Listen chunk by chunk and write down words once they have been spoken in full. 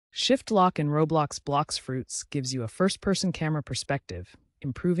Shift lock in Roblox Blox Fruits gives you a first-person camera perspective,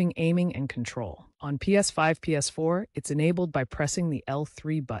 improving aiming and control. On PS5, PS4, it's enabled by pressing the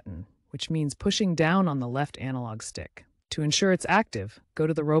L3 button, which means pushing down on the left analog stick. To ensure it's active, go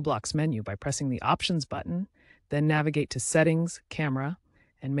to the Roblox menu by pressing the Options button, then navigate to Settings, Camera,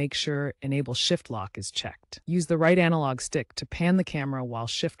 and make sure Enable Shift Lock is checked. Use the right analog stick to pan the camera while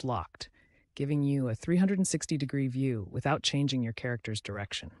shift locked, giving you a 360-degree view without changing your character's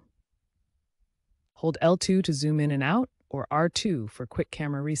direction. Hold L2 to zoom in and out, or R2 for quick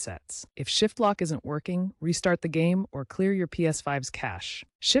camera resets. If Shift Lock isn't working, restart the game or clear your PS5's cache.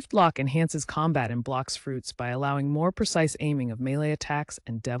 Shift Lock enhances combat in Blox Fruits by allowing more precise aiming of melee attacks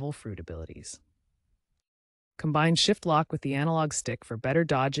and Devil Fruit abilities. Combine Shift Lock with the analog stick for better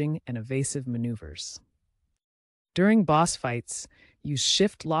dodging and evasive maneuvers. During boss fights, use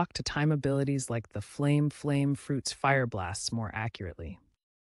Shift Lock to time abilities like the Flame Fruits Fire Blasts more accurately.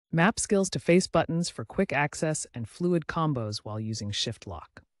 Map skills to face buttons for quick access and fluid combos while using Shift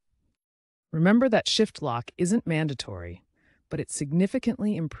Lock. Remember that Shift Lock isn't mandatory, but it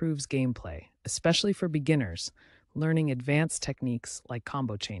significantly improves gameplay, especially for beginners learning advanced techniques like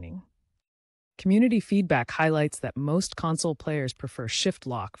combo chaining. Community feedback highlights that most console players prefer Shift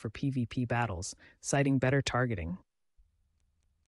Lock for PvP battles, citing better targeting.